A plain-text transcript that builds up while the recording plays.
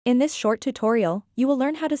In this short tutorial, you will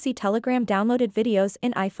learn how to see Telegram downloaded videos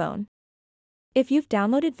in iPhone. If you've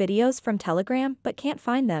downloaded videos from Telegram but can't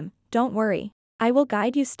find them, don't worry. I will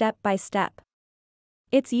guide you step by step.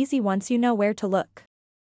 It's easy once you know where to look.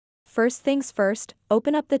 First things first,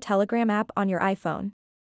 open up the Telegram app on your iPhone.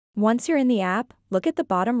 Once you're in the app, look at the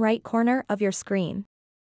bottom right corner of your screen.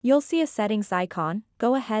 You'll see a settings icon,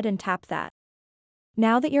 go ahead and tap that.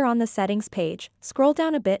 Now that you're on the settings page, scroll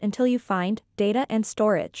down a bit until you find Data and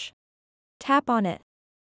Storage. Tap on it.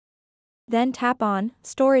 Then tap on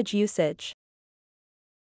Storage Usage.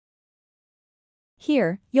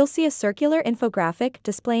 Here, you'll see a circular infographic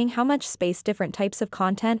displaying how much space different types of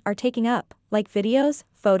content are taking up, like videos,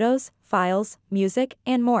 photos, files, music,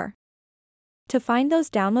 and more. To find those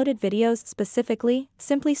downloaded videos specifically,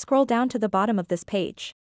 simply scroll down to the bottom of this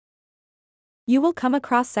page. You will come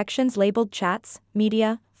across sections labeled Chats,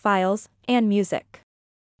 Media, Files, and Music.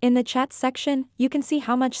 In the Chats section, you can see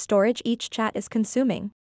how much storage each chat is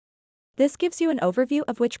consuming. This gives you an overview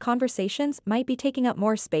of which conversations might be taking up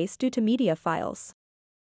more space due to media files.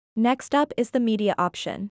 Next up is the Media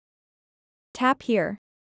option. Tap here.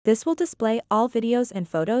 This will display all videos and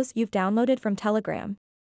photos you've downloaded from Telegram.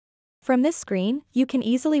 From this screen, you can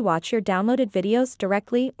easily watch your downloaded videos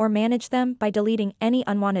directly or manage them by deleting any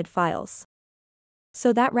unwanted files.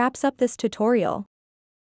 So that wraps up this tutorial.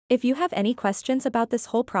 If you have any questions about this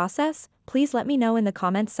whole process, please let me know in the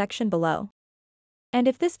comments section below. And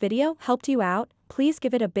if this video helped you out, please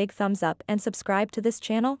give it a big thumbs up and subscribe to this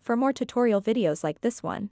channel for more tutorial videos like this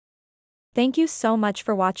one. Thank you so much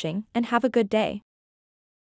for watching and have a good day.